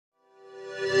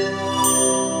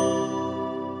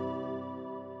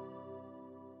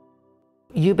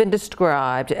you've been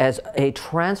described as a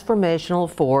transformational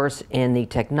force in the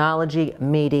technology,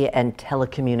 media, and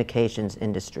telecommunications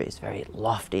industries. Very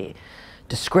lofty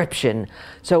description.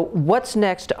 So what's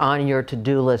next on your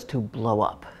to-do list to blow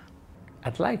up?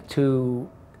 I'd like to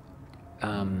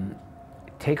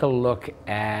take a look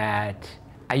at,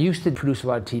 I used to produce a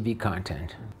lot of TV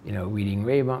content, you know, Reading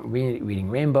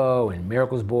Rainbow and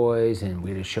Miracles Boys, and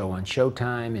we did a show on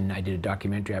Showtime, and I did a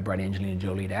documentary. I brought Angelina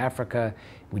Jolie to Africa.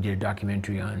 We did a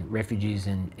documentary on refugees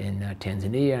in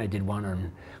Tanzania. I did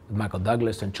one with Michael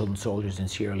Douglas on children soldiers in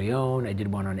Sierra Leone. I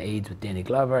did one on AIDS with Danny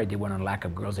Glover. I did one on lack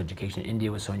of girls' education in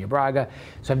India with Sonia Braga.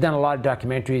 So I've done a lot of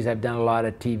documentaries. I've done a lot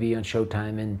of TV on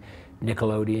Showtime and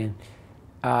Nickelodeon.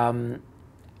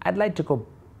 I'd like to go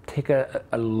take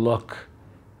a look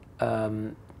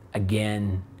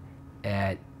again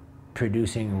at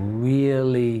producing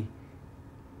really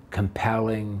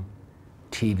compelling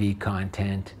TV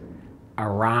content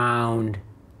around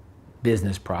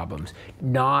business problems.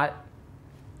 Not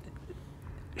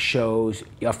shows,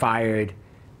 you're fired,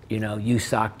 you know, you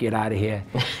suck, get out of here.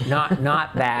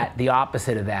 Not that, the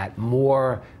opposite of that.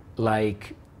 More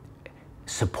like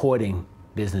supporting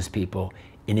business people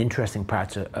in interesting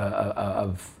parts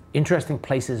of interesting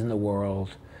places in the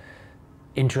world,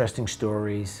 interesting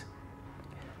stories.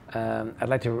 I'd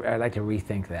like to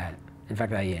rethink that. In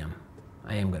fact, I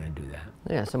am going to do that.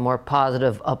 Yeah, some more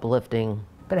positive, uplifting.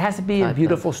 But it has to be a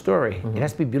beautiful story. Mm-hmm. It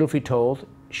has to be beautifully told,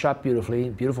 shot beautifully,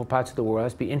 beautiful parts of the world. It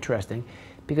has to be interesting,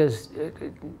 because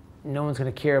no one's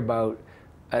going to care about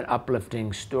an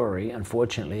uplifting story.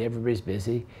 Unfortunately, everybody's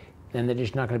busy, and they're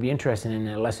just not going to be interested in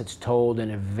it unless it's told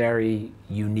in a very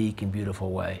unique and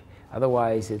beautiful way.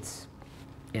 Otherwise, it's,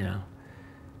 you know,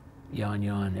 yawn,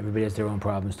 yawn. Everybody has their own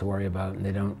problems to worry about, and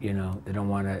they don't, you know, they don't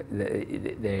want to.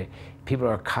 People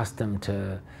are accustomed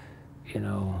to, you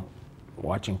know,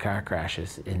 watching car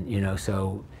crashes, and you know,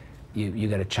 so you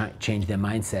got to change their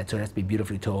mindset. So it has to be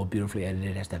beautifully told, beautifully edited.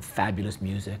 It has to have fabulous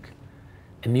music,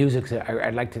 and music.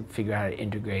 I'd like to figure out how to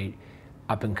integrate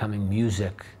up and coming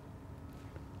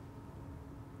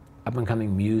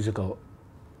musical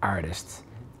artists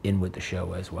in with the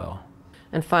show as well.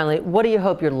 And finally, what do you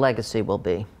hope your legacy will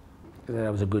be? That I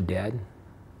was a good dad.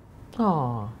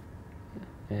 Oh.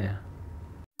 Yeah.